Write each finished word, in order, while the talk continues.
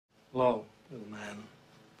Hello, little man.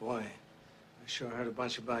 Boy, I sure heard a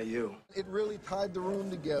bunch about you. It really tied the room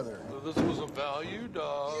together. So this was a value,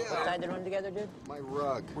 dog. Yeah. What tied the room together, dude? My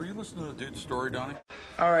rug. Were you listening to the dude's story, Donnie?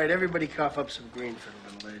 All right, everybody cough up some green for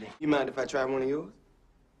the little lady. You mind if I try one of yours?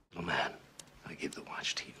 Little man, I give the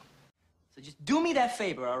watch to you. So just do me that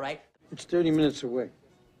favor, all right? It's 30 minutes away.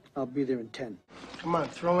 I'll be there in 10. Come on,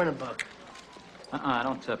 throw in a buck. I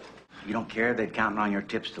don't tip. You don't care they're counting on your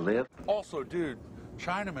tips to live? Also, dude,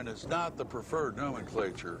 Chinaman is not the preferred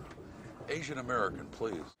nomenclature. Asian American,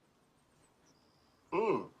 please.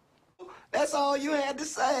 That's all you had to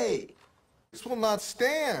say. This will not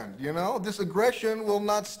stand, you know? This aggression will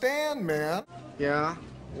not stand, man. Yeah,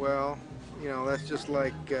 well, you know, that's just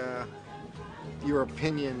like your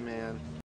opinion, man.